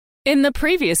In the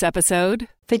previous episode,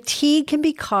 fatigue can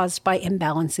be caused by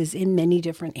imbalances in many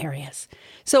different areas.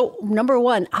 So, number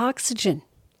one, oxygen.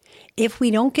 If we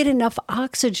don't get enough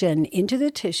oxygen into the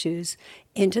tissues,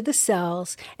 into the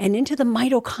cells, and into the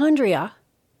mitochondria,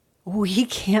 we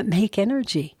can't make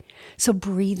energy. So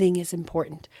breathing is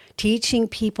important. Teaching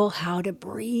people how to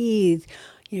breathe,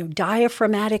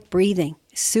 diaphragmatic breathing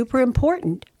is super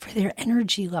important for their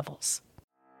energy levels.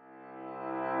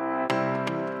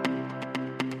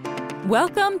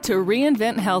 welcome to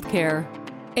Reinvent Healthcare,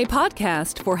 a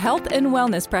podcast for health and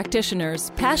wellness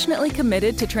practitioners passionately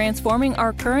committed to transforming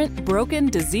our current broken,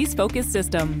 disease-focused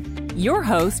system. Your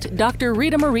host, Dr.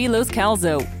 Rita Marie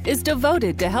Los-Calzo, is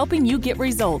devoted to helping you get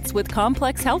results with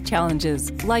complex health challenges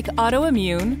like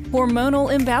autoimmune,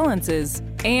 hormonal imbalances,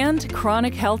 and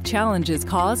chronic health challenges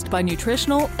caused by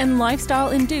nutritional and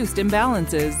lifestyle-induced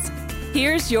imbalances.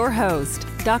 Here's your host,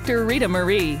 Dr. Rita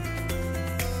Marie.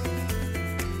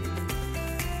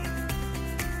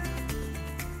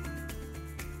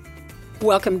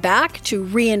 Welcome back to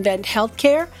Reinvent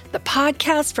Healthcare, the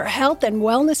podcast for health and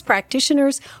wellness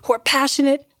practitioners who are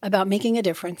passionate about making a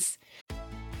difference.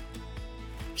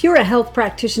 If you're a health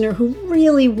practitioner who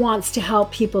really wants to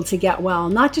help people to get well,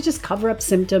 not to just cover up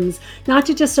symptoms, not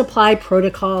to just apply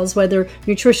protocols, whether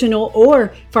nutritional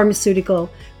or pharmaceutical,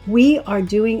 we are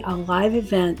doing a live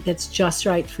event that's just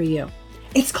right for you.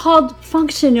 It's called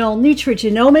Functional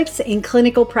Nutrigenomics in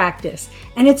Clinical Practice,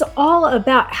 and it's all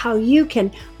about how you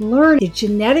can learn the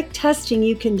genetic testing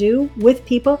you can do with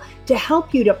people to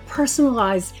help you to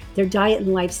personalize their diet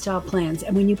and lifestyle plans.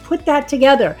 And when you put that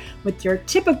together with your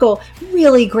typical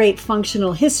really great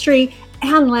functional history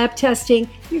and lab testing,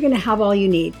 you're going to have all you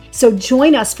need. So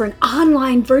join us for an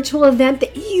online virtual event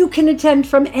that you can attend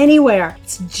from anywhere.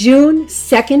 It's June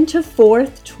 2nd to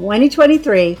 4th,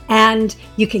 2023. And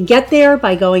you can get there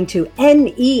by going to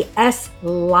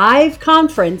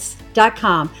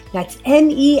nesliveconference.com. That's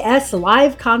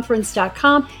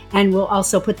nesliveconference.com. And we'll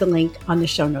also put the link on the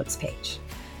show notes page.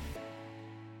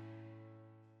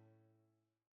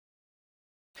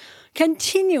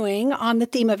 Continuing on the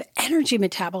theme of energy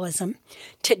metabolism,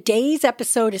 today's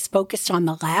episode is focused on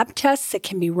the lab tests that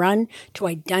can be run to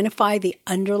identify the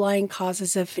underlying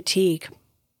causes of fatigue.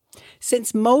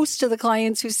 Since most of the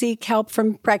clients who seek help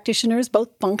from practitioners, both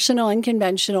functional and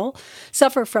conventional,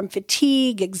 suffer from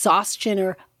fatigue, exhaustion,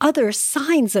 or other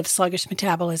signs of sluggish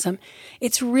metabolism,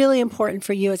 it's really important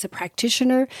for you as a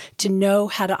practitioner to know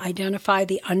how to identify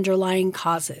the underlying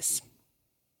causes.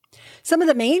 Some of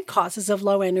the main causes of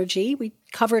low energy, we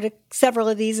covered several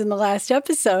of these in the last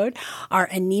episode, are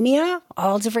anemia,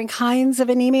 all different kinds of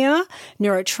anemia,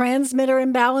 neurotransmitter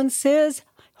imbalances,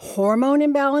 hormone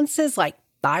imbalances like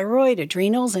thyroid,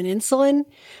 adrenals, and insulin,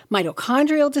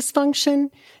 mitochondrial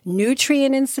dysfunction,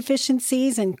 nutrient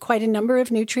insufficiencies, and quite a number of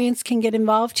nutrients can get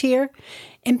involved here,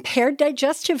 impaired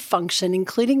digestive function,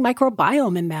 including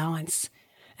microbiome imbalance,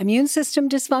 immune system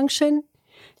dysfunction,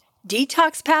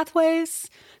 detox pathways,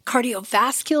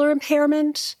 cardiovascular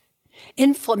impairment,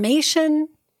 inflammation,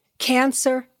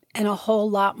 cancer, and a whole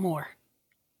lot more.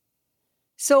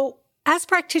 So, as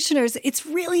practitioners, it's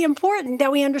really important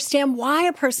that we understand why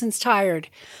a person's tired,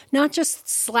 not just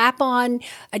slap on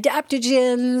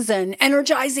adaptogens and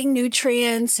energizing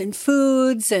nutrients and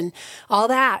foods and all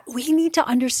that. We need to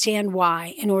understand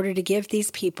why in order to give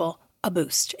these people a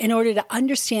boost, in order to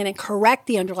understand and correct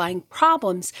the underlying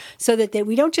problems so that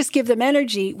we don't just give them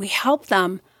energy, we help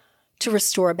them to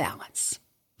restore balance.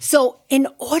 So in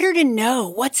order to know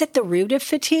what's at the root of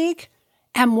fatigue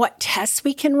and what tests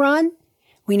we can run,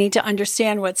 we need to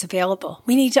understand what's available.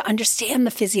 We need to understand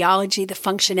the physiology, the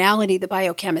functionality, the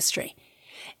biochemistry.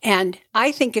 And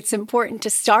I think it's important to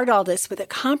start all this with a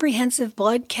comprehensive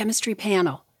blood chemistry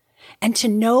panel and to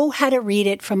know how to read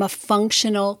it from a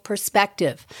functional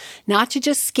perspective, not to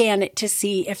just scan it to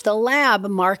see if the lab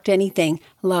marked anything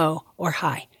low or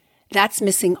high. That's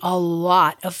missing a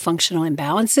lot of functional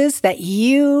imbalances that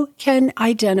you can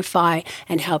identify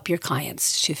and help your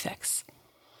clients to fix.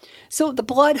 So the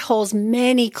blood holds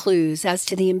many clues as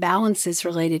to the imbalances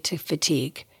related to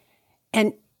fatigue,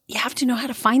 and you have to know how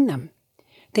to find them.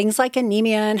 Things like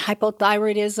anemia and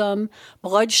hypothyroidism,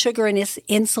 blood sugar and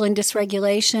insulin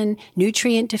dysregulation,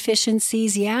 nutrient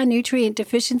deficiencies. Nutrient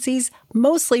deficiencies,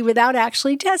 mostly without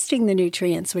actually testing the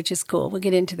nutrients, which is cool. We'll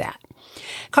get into that.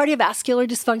 Cardiovascular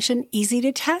dysfunction, easy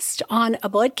to test on a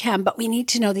blood chem, but we need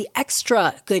to know the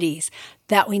extra goodies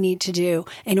that we need to do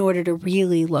in order to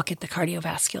really look at the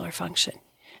cardiovascular function.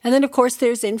 And then, of course,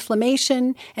 there's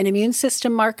inflammation and immune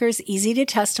system markers, easy to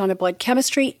test on a blood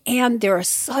chemistry, and there are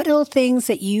subtle things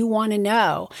that you want to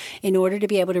know in order to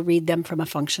be able to read them from a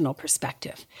functional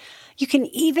perspective. You can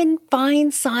even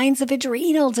find signs of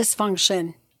adrenal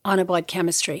dysfunction on a blood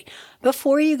chemistry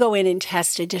before you go in and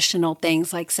test additional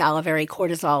things like salivary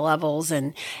cortisol levels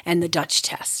and the Dutch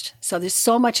test. So there's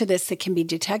so much of this that can be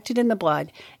detected in the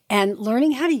blood, and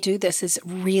learning how to do this is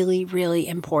really, really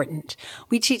important.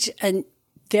 We teach a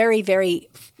very, very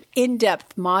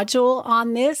in-depth module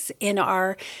on this in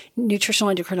our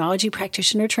nutritional endocrinology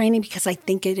practitioner training because I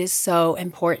think it is so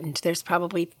important. There's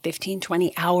probably 15,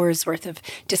 20 hours worth of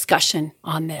discussion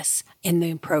on this in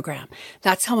the program.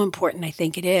 That's how important I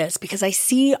think it is because I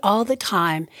see all the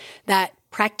time that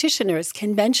practitioners,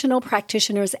 conventional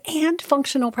practitioners and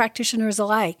functional practitioners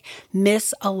alike,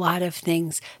 miss a lot of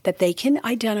things that they can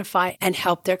identify and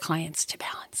help their clients to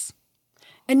balance.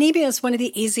 Anemia is one of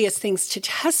the easiest things to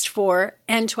test for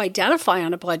and to identify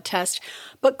on a blood test,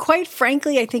 but quite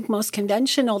frankly, I think most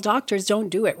conventional doctors don't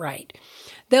do it right.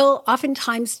 They'll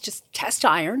oftentimes just test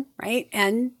iron, right?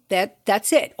 And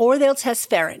that's it. Or they'll test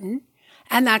ferritin,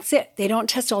 and that's it. They don't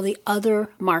test all the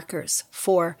other markers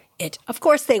for it. Of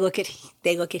course, they look at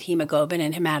hemoglobin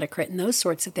and hematocrit and those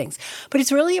sorts of things. But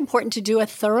it's really important to do a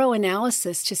thorough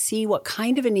analysis to see what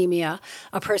kind of anemia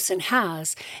a person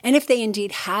has and if they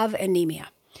indeed have anemia.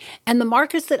 And the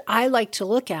markers that I like to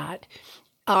look at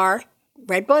are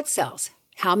red blood cells.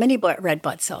 How many red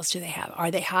blood cells do they have?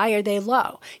 Are they high or are they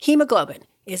low? Hemoglobin,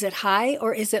 is it high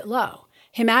or is it low?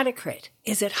 Hematocrit,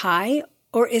 is it high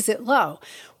or is it low?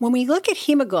 When we look at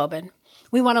hemoglobin,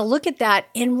 we want to look at that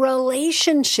in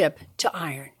relationship to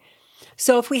iron.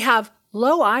 So if we have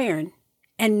low iron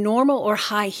and normal or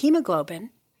high hemoglobin,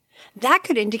 that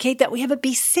could indicate that we have a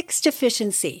B6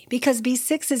 deficiency because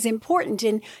B6 is important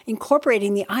in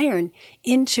incorporating the iron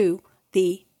into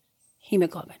the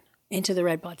hemoglobin, into the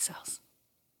red blood cells.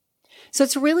 So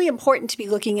it's really important to be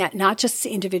looking at not just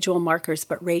individual markers,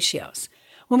 but ratios.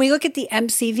 When we look at the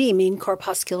MCV, mean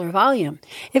corpuscular volume,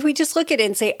 if we just look at it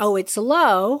and say, oh, it's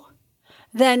low,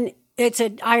 then it's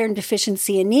an iron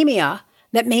deficiency anemia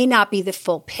that may not be the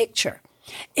full picture.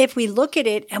 If we look at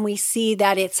it and we see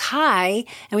that it's high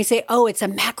and we say, oh, it's a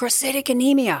macrocytic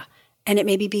anemia and it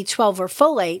may be B12 or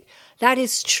folate, that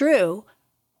is true.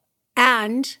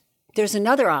 And there's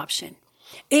another option.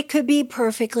 It could be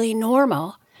perfectly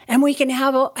normal and we can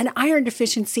have an iron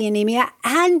deficiency anemia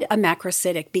and a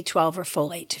macrocytic B12 or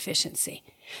folate deficiency.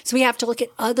 So we have to look at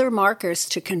other markers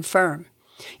to confirm.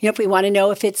 If we want to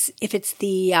know if it's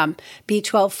the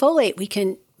B12 folate, we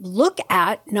can look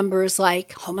at numbers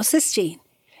like homocysteine.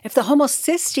 If the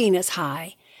homocysteine is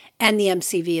high and the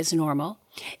MCV is normal,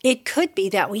 it could be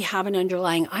that we have an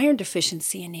underlying iron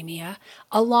deficiency anemia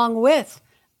along with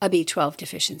a B12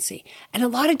 deficiency. And a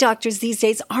lot of doctors these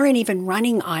days aren't even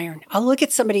running iron. I'll look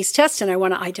at somebody's test and I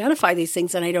want to identify these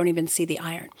things and I don't even see the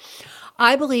iron.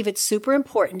 I believe it's super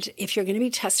important if you're going to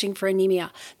be testing for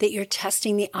anemia that you're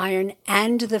testing the iron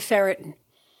and the ferritin.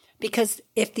 Because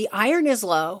if the iron is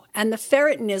low and the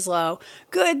ferritin is low,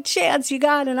 good chance you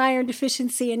got an iron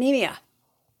deficiency anemia.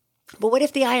 But what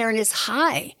if the iron is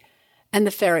high and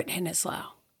the ferritin is low?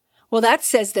 Well, that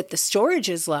says that the storage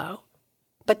is low,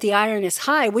 but the iron is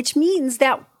high, which means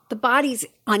that the body's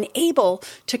unable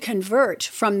to convert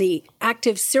from the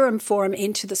active serum form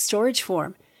into the storage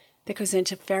form that goes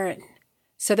into ferritin.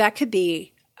 So that could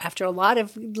be, after a lot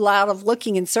of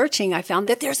looking and searching, I found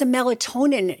that there's a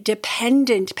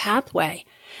melatonin-dependent pathway.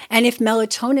 And if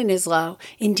melatonin is low,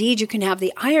 indeed, you can have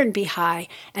the iron be high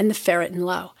and the ferritin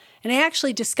low. And I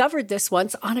actually discovered this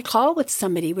once on a call with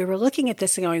somebody. We were looking at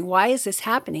this and going, why is this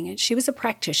happening? And she was a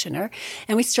practitioner,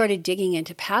 and we started digging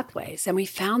into pathways, and we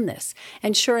found this.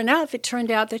 And sure enough, it turned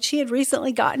out that she had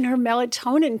recently gotten her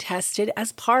melatonin tested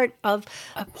as part of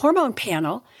a hormone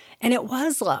panel, and it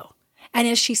was low. And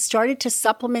as she started to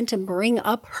supplement and bring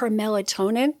up her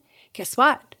melatonin, guess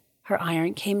what? Her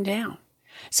iron came down.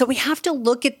 So we have to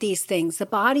look at these things. The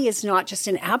body is not just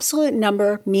an absolute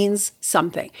number means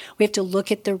something. We have to look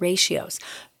at the ratios.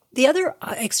 The other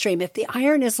extreme, if the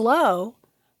iron is low,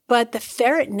 but the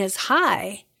ferritin is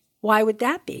high, why would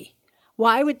that be?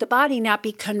 Why would the body not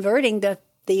be converting the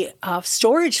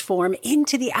storage form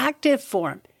into the active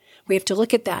form? We have to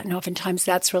look at that, and oftentimes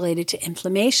that's related to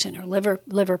inflammation or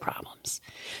liver problems.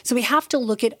 So we have to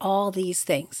look at all these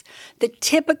things. The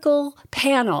typical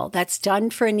panel that's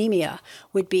done for anemia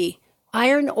would be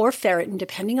iron or ferritin,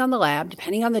 depending on the lab,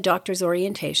 depending on the doctor's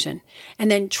orientation, and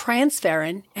then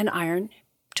transferrin and iron,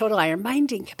 total iron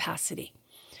binding capacity.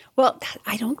 Well,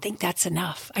 I don't think that's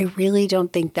enough. I really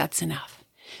don't think that's enough.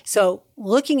 So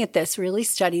looking at this, really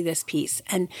study this piece.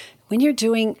 And when you're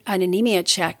doing an anemia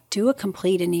check, do a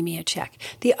complete anemia check.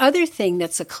 The other thing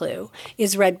that's a clue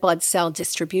is red blood cell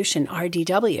distribution,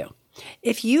 RDW.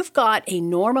 If you've got a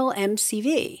normal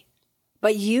MCV,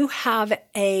 but you have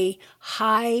a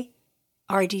high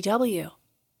RDW.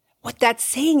 What that's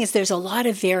saying is there's a lot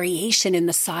of variation in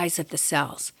the size of the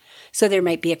cells. So there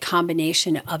might be a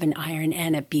combination of an iron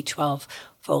and a B12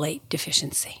 folate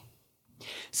deficiency.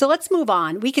 So let's move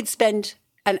on. We could spend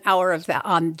an hour of that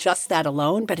on just that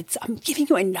alone, but I'm giving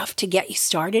you enough to get you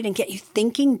started and get you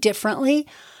thinking differently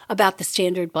about the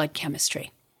standard blood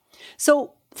chemistry.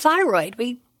 So thyroid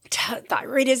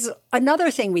is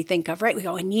another thing we think of, right? We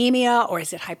go anemia, or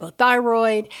is it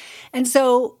hypothyroid? And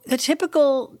so the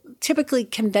typically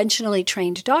conventionally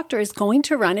trained doctor is going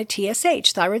to run a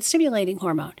TSH, thyroid stimulating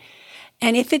hormone.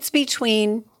 And if it's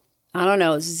between,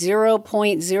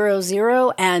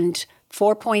 0.00 and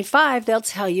 4.5, they'll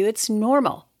tell you it's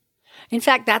normal. In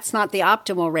fact, that's not the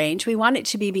optimal range. We want it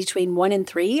to be between 1 and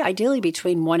 3, ideally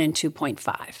between 1 and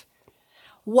 2.5.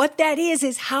 What that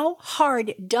is how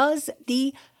hard does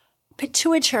the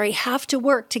pituitary have to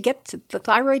work to get the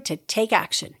thyroid to take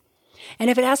action? And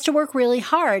if it has to work really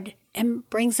hard and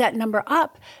brings that number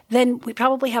up, then we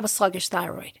probably have a sluggish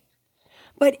thyroid.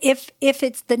 But if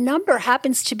it's the number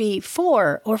happens to be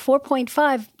 4 or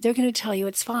 4.5, they're going to tell you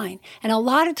it's fine. And a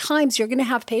lot of times you're going to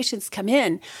have patients come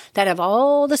in that have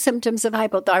all the symptoms of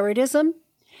hypothyroidism,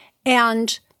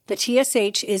 and the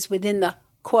TSH is within the,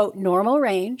 quote, normal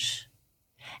range,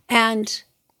 and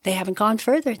they haven't gone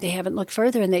further. They haven't looked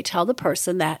further, and they tell the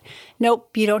person that,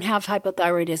 nope, you don't have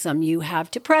hypothyroidism. You have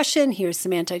depression. Here's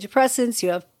some antidepressants. You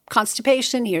have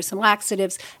constipation. Here's some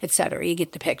laxatives, etc. You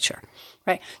get the picture,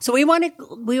 right? So we want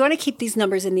to keep these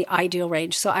numbers in the ideal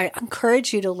range. So I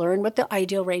encourage you to learn what the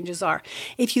ideal ranges are.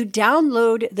 If you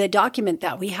download the document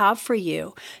that we have for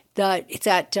you, it's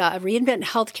at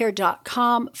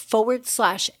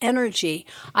reinventhealthcare.com/energy.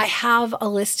 I have a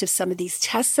list of some of these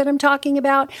tests that I'm talking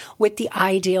about with the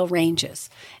ideal ranges.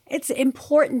 It's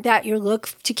important that you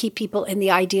look to keep people in the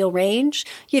ideal range.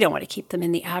 You don't want to keep them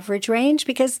in the average range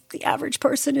because the average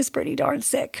person is pretty darn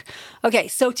sick. Okay,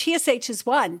 so TSH is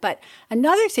one, but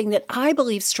another thing that I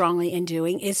believe strongly in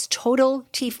doing is total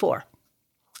T4.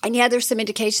 And yeah, there's some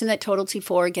indication that total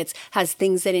T4 has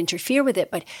things that interfere with it,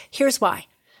 but here's why.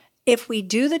 If we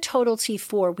do the total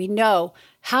T4, we know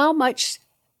how much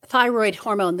thyroid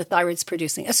hormone the thyroid's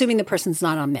producing, assuming the person's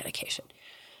not on medication.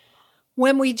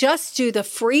 When we just do the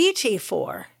free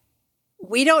T4,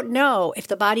 we don't know if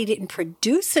the body didn't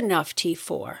produce enough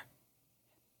T4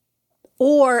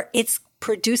 or it's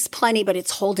produced plenty, but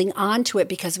it's holding on to it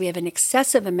because we have an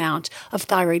excessive amount of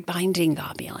thyroid binding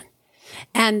globulin.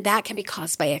 And that can be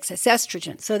caused by excess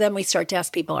estrogen. So then we start to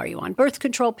ask people, are you on birth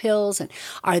control pills? And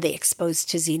are they exposed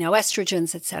to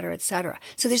xenoestrogens, et cetera, et cetera?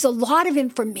 So there's a lot of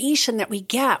information that we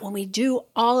get when we do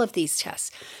all of these tests.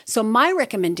 So my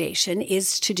recommendation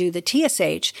is to do the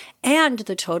TSH and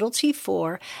the total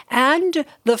T4 and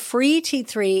the free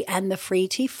T3 and the free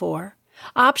T4.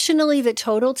 Optionally, the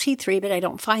total T3, but I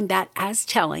don't find that as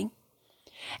telling.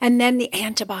 And then the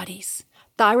antibodies.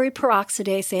 Thyroid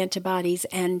peroxidase antibodies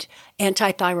and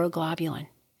antithyroglobulin.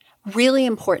 Really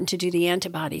important to do the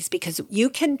antibodies because you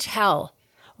can tell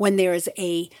when there is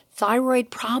a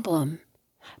thyroid problem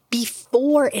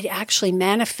before it actually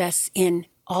manifests in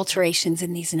alterations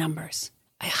in these numbers.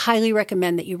 I highly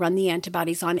recommend that you run the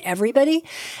antibodies on everybody.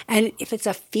 And if it's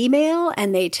a female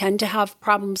and they tend to have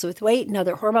problems with weight and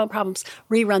other hormone problems,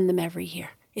 rerun them every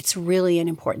year. It's really an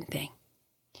important thing.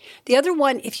 The other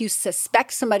one, if you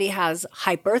suspect somebody has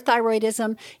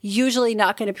hyperthyroidism, usually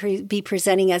not going to be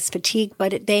presenting as fatigue,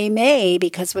 but they may,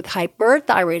 because with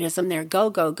hyperthyroidism, they're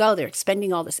go. They're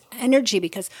expending all this energy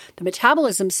because the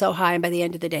metabolism's so high, and by the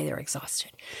end of the day, they're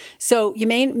exhausted. So you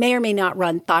may or may not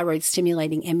run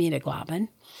thyroid-stimulating immunoglobulin.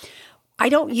 I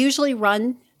don't usually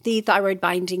run the thyroid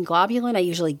binding globulin. I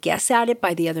usually guess at it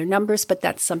by the other numbers, but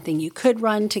that's something you could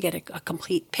run to get a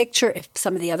complete picture if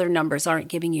some of the other numbers aren't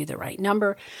giving you the right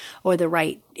number or the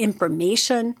right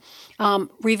information.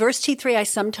 Reverse T3 I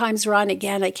sometimes run.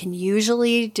 Again, I can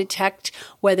usually detect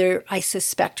whether I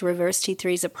suspect reverse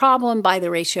T3 is a problem by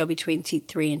the ratio between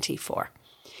T3 and T4.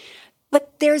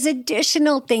 But there's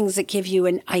additional things that give you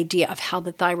an idea of how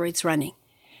the thyroid's running.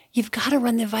 You've got to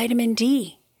run the vitamin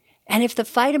D. And if the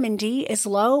vitamin D is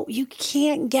low, you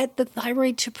can't get the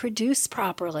thyroid to produce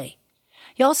properly.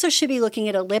 You also should be looking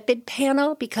at a lipid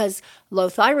panel because low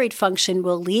thyroid function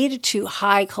will lead to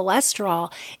high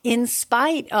cholesterol in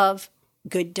spite of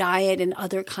good diet and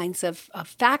other kinds of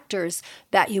factors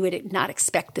that you would not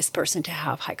expect this person to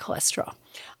have high cholesterol.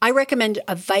 I recommend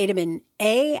a vitamin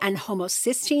A and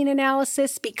homocysteine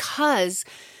analysis because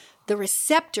the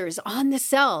receptors on the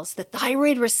cells, the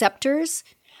thyroid receptors,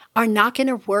 are not going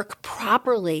to work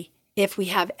properly if we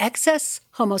have excess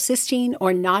homocysteine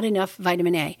or not enough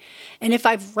vitamin A. And if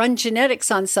I've run genetics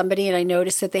on somebody and I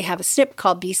notice that they have a SNP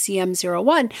called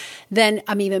BCM01, then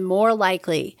I'm even more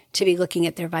likely to be looking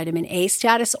at their vitamin A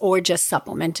status or just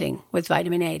supplementing with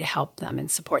vitamin A to help them and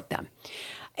support them.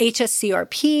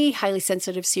 HSCRP, highly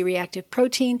sensitive C-reactive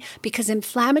protein, because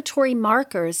inflammatory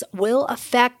markers will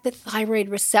affect the thyroid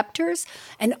receptors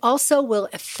and also will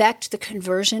affect the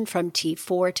conversion from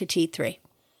T4 to T3.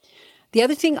 The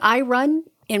other thing I run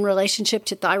in relationship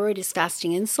to thyroid is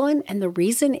fasting insulin, and the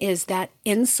reason is that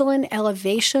insulin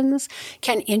elevations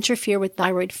can interfere with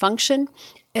thyroid function,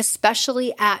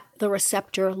 especially at the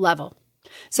receptor level.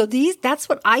 So that's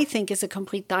what I think is a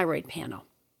complete thyroid panel.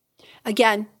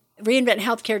 Again,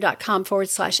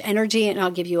 reinventhealthcare.com/energy, and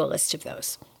I'll give you a list of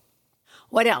those.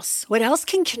 What else? What else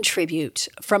can contribute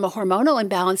from a hormonal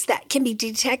imbalance that can be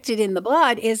detected in the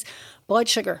blood is blood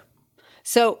sugar.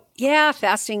 So yeah,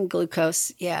 fasting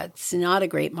glucose, it's not a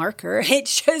great marker.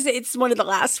 It's one of the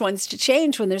last ones to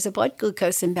change when there's a blood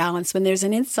glucose imbalance, when there's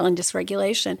an insulin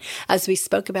dysregulation, as we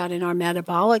spoke about in our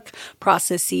metabolic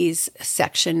processes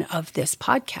section of this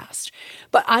podcast.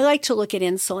 But I like to look at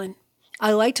insulin.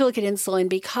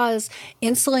 Because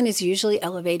insulin is usually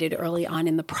elevated early on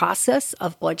in the process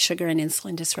of blood sugar and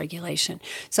insulin dysregulation.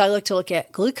 So I look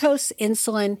at glucose,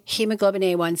 insulin, hemoglobin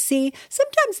A1C.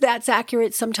 Sometimes that's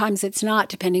accurate, sometimes it's not,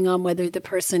 depending on whether the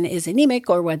person is anemic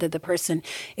or whether the person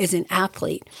is an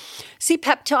athlete.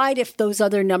 C-peptide, if those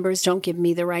other numbers don't give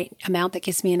me the right amount, that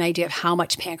gives me an idea of how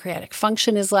much pancreatic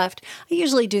function is left. I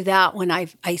usually do that when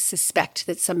I suspect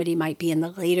that somebody might be in the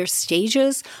later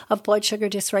stages of blood sugar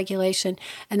dysregulation.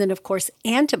 And then, of course,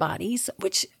 antibodies,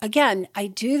 which, again, I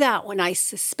do that when I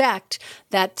suspect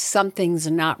that something's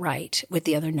not right with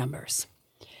the other numbers.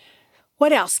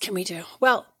 What else can we do?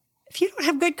 Well, if you don't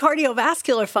have good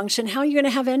cardiovascular function, how are you going to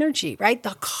have energy, right?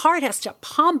 The heart has to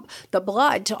pump the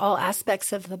blood to all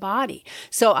aspects of the body.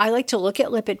 So I like to look at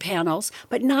lipid panels,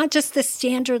 but not just the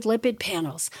standard lipid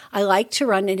panels. I like to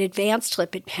run an advanced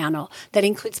lipid panel that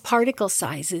includes particle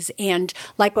sizes and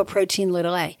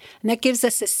lipoprotein(a). And that gives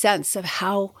us a sense of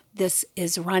how this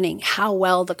is running, how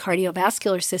well the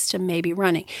cardiovascular system may be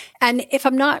running. And if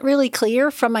I'm not really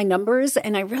clear from my numbers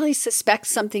and I really suspect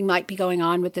something might be going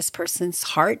on with this person's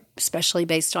heart, especially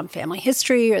based on family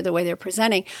history or the way they're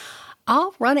presenting,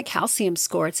 I'll run a calcium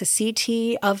score. It's a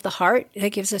CT of the heart.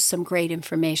 That gives us some great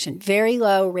information. Very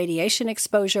low radiation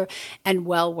exposure and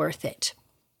well worth it.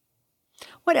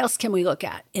 What else can we look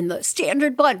at in the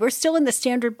standard blood? We're still in the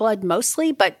standard blood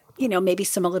mostly, but maybe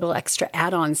some a little extra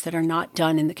add-ons that are not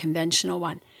done in the conventional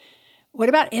one. What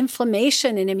about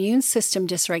inflammation and immune system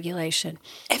dysregulation?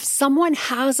 If someone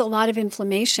has a lot of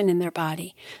inflammation in their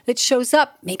body that shows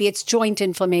up, maybe it's joint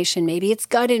inflammation, maybe it's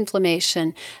gut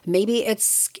inflammation, maybe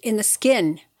it's in the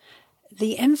skin.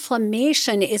 The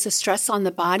inflammation is a stress on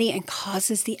the body and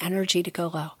causes the energy to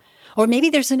go low. Or maybe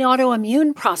there's an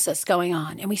autoimmune process going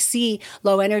on, and we see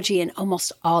low energy in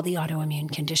almost all the autoimmune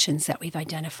conditions that we've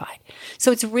identified.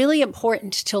 So it's really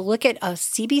important to look at a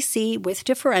CBC with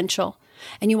differential,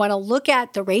 and you want to look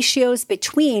at the ratios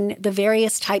between the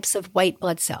various types of white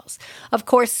blood cells. Of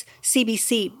course,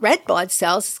 CBC red blood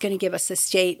cells is going to give us a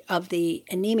state of the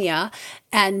anemia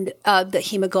and the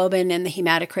hemoglobin and the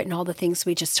hematocrit and all the things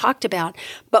we just talked about.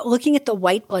 But looking at the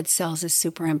white blood cells is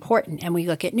super important. And we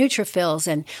look at neutrophils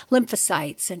and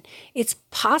lymphocytes. And it's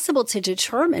possible to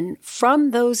determine from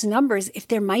those numbers if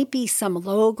there might be some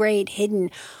low-grade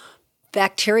hidden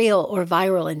bacterial or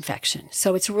viral infection.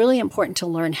 So it's really important to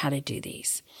learn how to do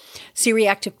these.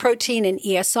 C-reactive protein and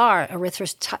ESR,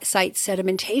 erythrocyte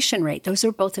sedimentation rate, those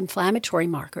are both inflammatory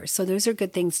markers. So those are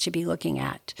good things to be looking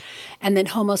at. And then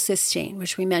homocysteine,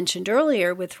 which we mentioned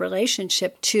earlier with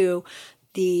relationship to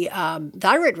the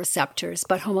thyroid receptors,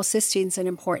 but homocysteine is an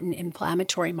important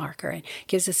inflammatory marker and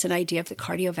gives us an idea of the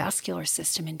cardiovascular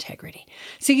system integrity.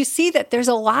 So you see that there's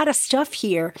a lot of stuff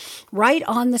here right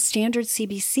on the standard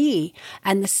CBC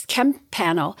and the chem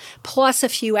panel, plus a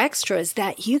few extras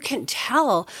that you can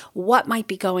tell what might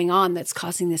be going on that's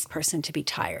causing this person to be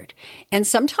tired. And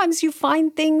sometimes you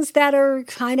find things that are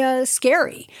kind of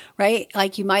scary, right?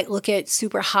 Like you might look at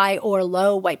super high or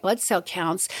low white blood cell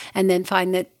counts and then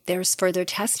find that there's further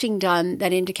testing done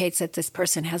that indicates that this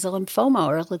person has a lymphoma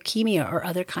or a leukemia or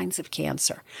other kinds of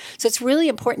cancer. So it's really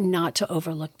important not to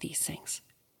overlook these things.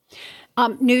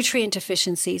 Nutrient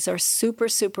deficiencies are super,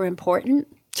 super important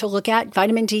to look at.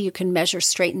 Vitamin D you can measure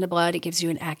straight in the blood. It gives you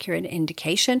an accurate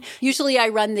indication. Usually I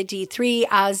run the D3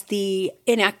 as the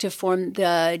inactive form,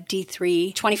 the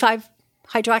D3, 25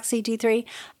 hydroxy D3.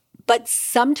 But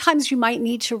sometimes you might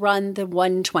need to run the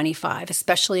 125,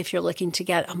 especially if you're looking to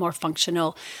get a more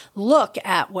functional look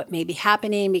at what may be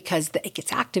happening, because it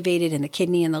gets activated in the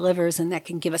kidney and the livers, and that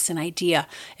can give us an idea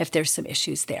if there's some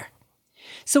issues there.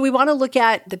 So we want to look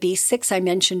at the B6 I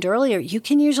mentioned earlier. You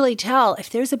can usually tell if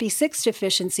there's a B6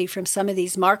 deficiency from some of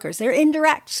these markers. They're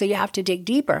indirect, so you have to dig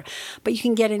deeper. But you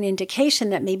can get an indication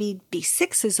that maybe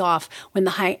B6 is off when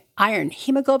the high iron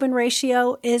hemoglobin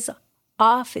ratio is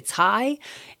off, it's high,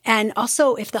 and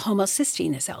also if the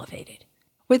homocysteine is elevated.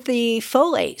 With the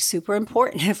folate, super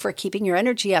important for keeping your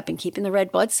energy up and keeping the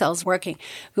red blood cells working.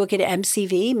 We look at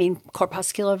MCV, mean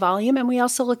corpuscular volume, and we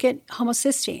also look at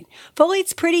homocysteine.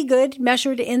 Folate's pretty good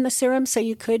measured in the serum, so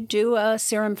you could do a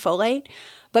serum folate.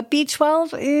 But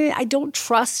B12, I don't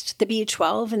trust the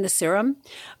B12 in the serum.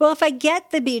 Well, if I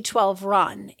get the B12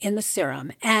 run in the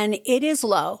serum and it is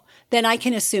low, then I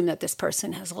can assume that this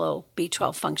person has low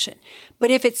B12 function. But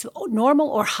if it's normal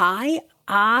or high,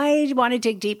 I want to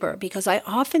dig deeper, because I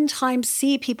oftentimes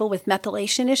see people with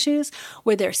methylation issues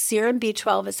where their serum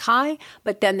B12 is high,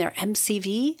 but then their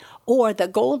MCV or the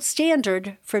gold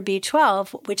standard for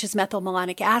B12, which is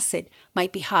methylmalonic acid,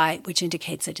 might be high, which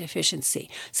indicates a deficiency.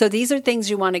 So these are things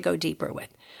you want to go deeper with.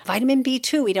 Vitamin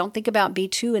B2, we don't think about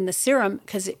B2 in the serum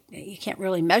because you can't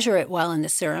really measure it well in the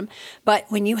serum. But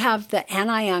when you have the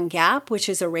anion gap, which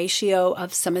is a ratio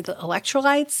of some of the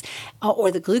electrolytes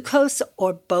or the glucose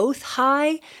or both high,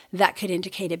 that could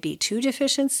indicate a B2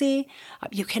 deficiency.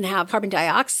 You can have carbon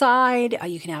dioxide,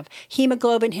 you can have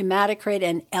hemoglobin, hematocrit,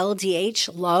 and LDH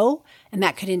low, and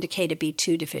that could indicate a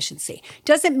B2 deficiency.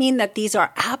 Doesn't mean that these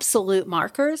are absolute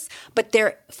markers, but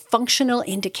they're functional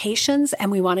indications, and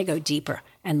we want to go deeper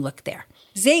and look there.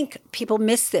 Zinc, people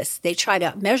miss this. They try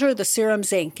to measure the serum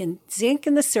zinc, and zinc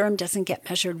in the serum doesn't get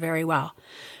measured very well.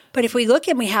 But if we look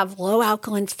and we have low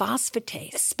alkaline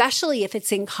phosphatase, especially if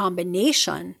it's in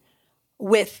combination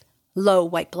with low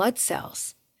white blood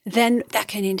cells, then that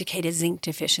can indicate a zinc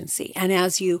deficiency. And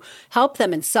as you help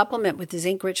them and supplement with the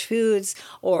zinc-rich foods,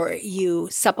 or you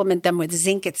supplement them with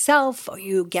zinc itself, or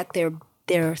you get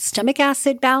their stomach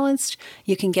acid balanced,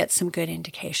 you can get some good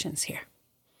indications here.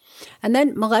 And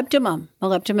then molybdenum.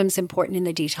 Molybdenum is important in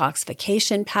the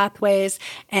detoxification pathways.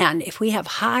 And if we have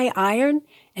high iron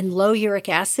and low uric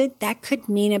acid, that could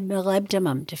mean a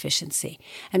molybdenum deficiency.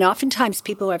 And oftentimes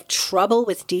people who have trouble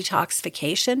with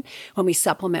detoxification, when we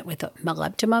supplement with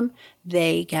molybdenum,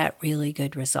 they get really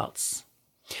good results.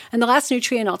 And the last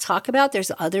nutrient I'll talk about,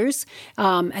 there's others,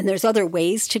 and there's other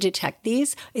ways to detect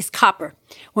these, is copper.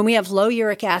 When we have low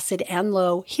uric acid and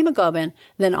low hemoglobin,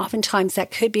 then oftentimes that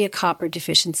could be a copper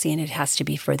deficiency, and it has to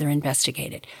be further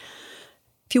investigated.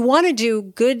 If you want to do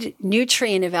good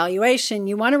nutrient evaluation,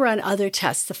 you want to run other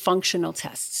tests, the functional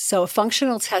tests. So a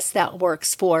functional test that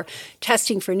works for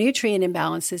testing for nutrient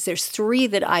imbalances, there's 3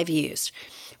 that I've used.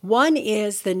 One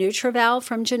is the NutriVal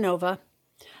from Genova.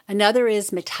 Another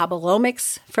is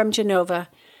metabolomics from Genova.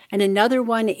 And another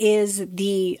one is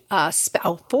the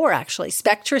 4 actually,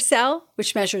 SpectraCell,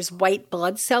 which measures white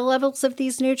blood cell levels of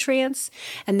these nutrients.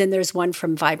 And then there's one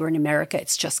from Vibrant America.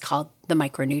 It's just called the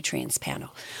Micronutrients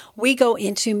Panel. We go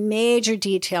into major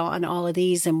detail on all of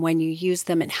these and when you use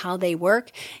them and how they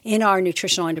work in our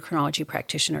nutritional endocrinology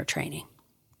practitioner training.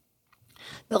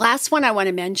 The last one I want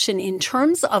to mention in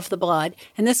terms of the blood,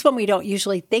 and this one we don't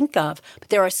usually think of, but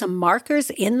there are some markers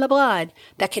in the blood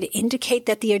that could indicate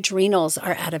that the adrenals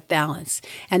are out of balance.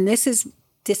 And this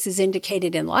is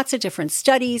indicated in lots of different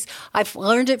studies. I've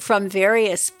learned it from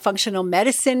various functional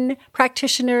medicine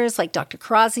practitioners like Dr.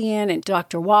 Karazian and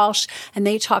Dr. Walsh, and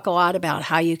they talk a lot about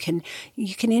how you can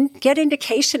get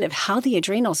indication of how the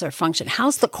adrenals are functioning.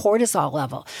 How's the cortisol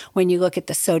level when you look at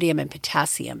the sodium and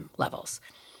potassium levels?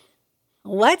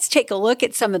 Let's take a look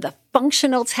at some of the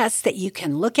functional tests that you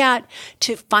can look at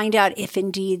to find out if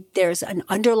indeed there's an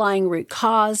underlying root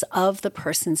cause of the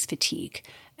person's fatigue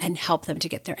and help them to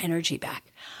get their energy back.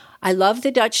 I love the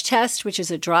Dutch test, which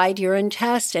is a dried urine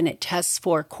test, and it tests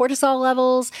for cortisol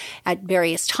levels at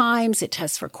various times. It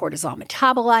tests for cortisol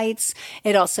metabolites.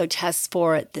 It also tests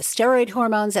for the steroid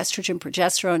hormones, estrogen,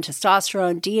 progesterone,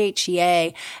 testosterone,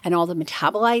 DHEA, and all the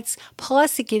metabolites.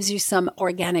 Plus, it gives you some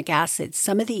organic acids,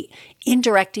 some of the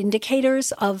indirect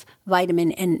indicators of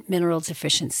vitamin and mineral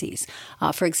deficiencies.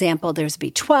 For example, there's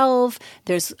B12,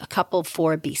 there's a couple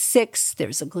for B6,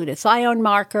 there's a glutathione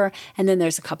marker, and then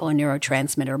there's a couple of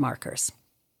neurotransmitter markers.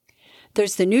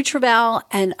 There's the NutriVal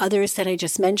and others that I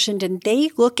just mentioned, and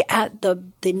they look at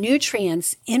the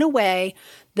nutrients in a way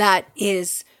that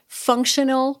is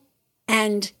functional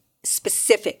and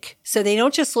specific. So they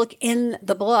don't just look in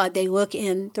the blood, they look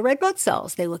in the red blood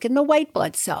cells, they look in the white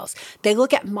blood cells, they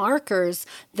look at markers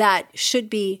that should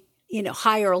be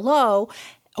high or low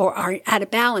or are out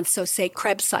of balance. So say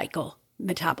Krebs cycle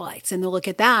metabolites, and they'll look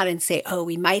at that and say, oh,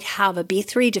 we might have a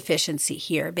B3 deficiency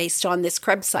here based on this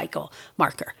Krebs cycle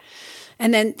marker.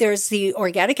 And then there's the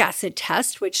organic acid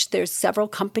test, which there's several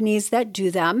companies that do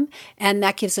them. And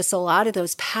that gives us a lot of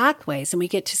those pathways. And we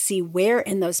get to see where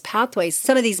in those pathways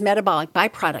some of these metabolic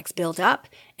byproducts build up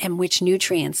and which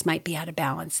nutrients might be out of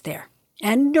balance there.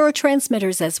 And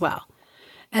neurotransmitters as well.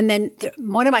 And then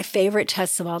one of my favorite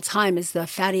tests of all time is the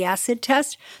fatty acid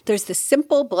test. There's the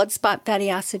simple blood spot fatty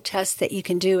acid test that you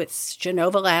can do. It's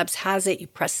Genova Labs has it. You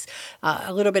press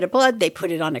a little bit of blood. They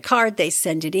put it on a card. They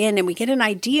send it in. And we get an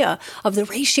idea of the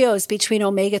ratios between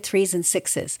omega-3s and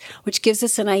 6s, which gives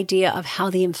us an idea of how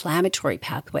the inflammatory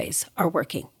pathways are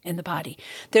working in the body.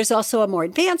 There's also a more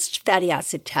advanced fatty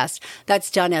acid test that's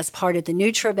done as part of the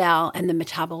NutriVal and the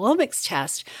metabolomics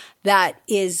test that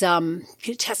is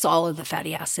tests all of the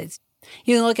fatty acids.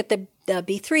 You can look at the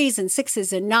B3s and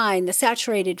 6s and 9, the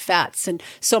saturated fats, and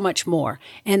so much more.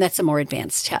 And that's a more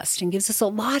advanced test and gives us a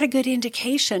lot of good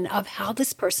indication of how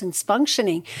this person's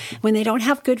functioning. When they don't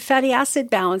have good fatty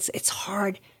acid balance, it's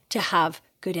hard to have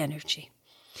good energy.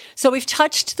 So we've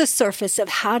touched the surface of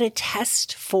how to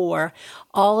test for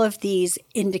all of these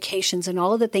indications and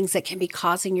all of the things that can be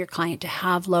causing your client to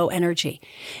have low energy.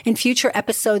 In future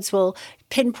episodes, we'll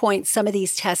pinpoint some of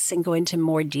these tests and go into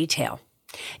more detail.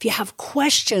 If you have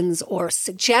questions or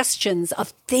suggestions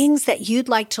of things that you'd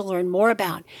like to learn more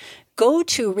about, go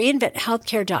to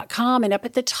reinventhealthcare.com, and up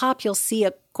at the top, you'll see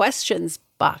a questions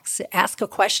box. Ask a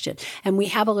question, and we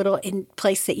have a little in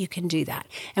place that you can do that.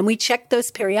 And we check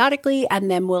those periodically,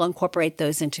 and then we'll incorporate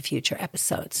those into future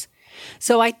episodes.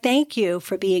 So I thank you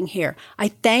for being here. I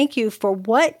thank you for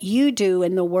what you do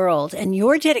in the world and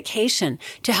your dedication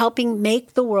to helping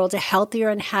make the world a healthier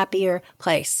and happier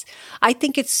place. I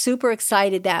think it's super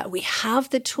exciting that we have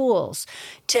the tools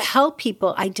to help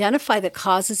people identify the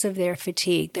causes of their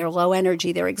fatigue, their low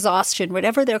energy, their exhaustion,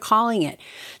 whatever they're calling it.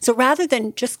 So rather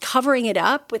than just covering it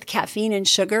up with caffeine and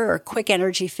sugar or quick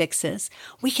energy fixes,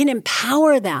 we can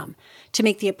empower them to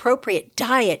make the appropriate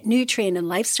diet, nutrient, and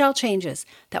lifestyle changes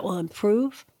that will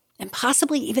improve and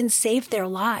possibly even save their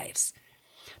lives.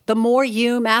 The more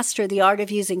you master the art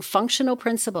of using functional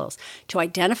principles to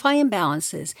identify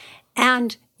imbalances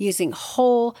and using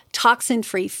whole,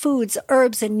 toxin-free foods,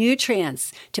 herbs, and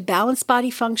nutrients to balance body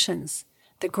functions,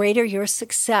 the greater your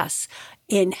success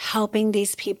in helping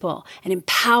these people and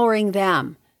empowering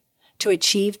them to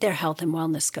achieve their health and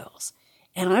wellness goals.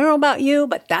 And I don't know about you,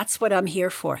 but that's what I'm here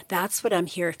for. That's what I'm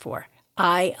here for.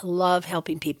 I love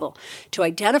helping people to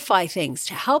identify things,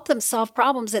 to help them solve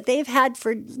problems that they've had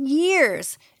for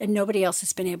years and nobody else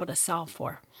has been able to solve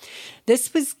for.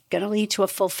 This was going to lead to a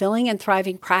fulfilling and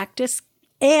thriving practice,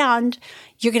 and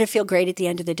you're going to feel great at the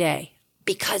end of the day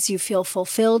because you feel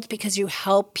fulfilled, because you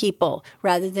help people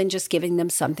rather than just giving them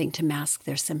something to mask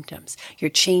their symptoms. You're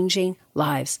changing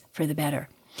lives for the better.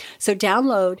 So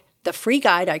download the free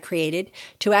guide I created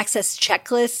to access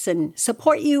checklists and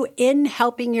support you in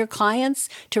helping your clients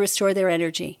to restore their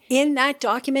energy. In that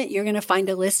document, you're going to find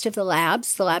a list of the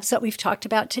labs that we've talked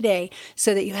about today,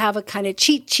 so that you have a kind of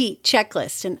cheat sheet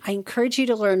checklist. And I encourage you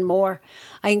to learn more.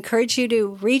 I encourage you to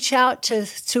reach out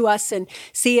to us and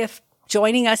see if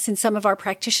joining us in some of our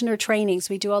practitioner trainings.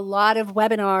 We do a lot of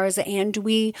webinars, and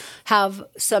we have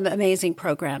some amazing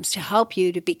programs to help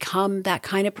you to become that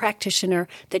kind of practitioner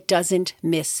that doesn't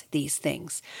miss these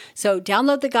things. So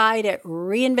download the guide at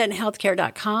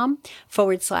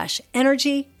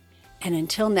reinventhealthcare.com/energy. And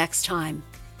until next time,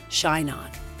 shine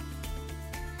on.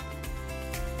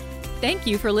 Thank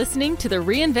you for listening to the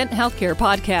Reinvent Healthcare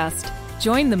podcast.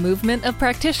 Join the movement of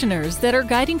practitioners that are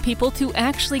guiding people to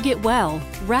actually get well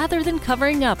rather than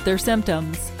covering up their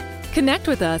symptoms. Connect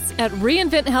with us at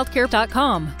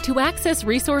reinventhealthcare.com to access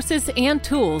resources and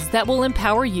tools that will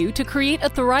empower you to create a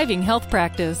thriving health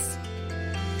practice.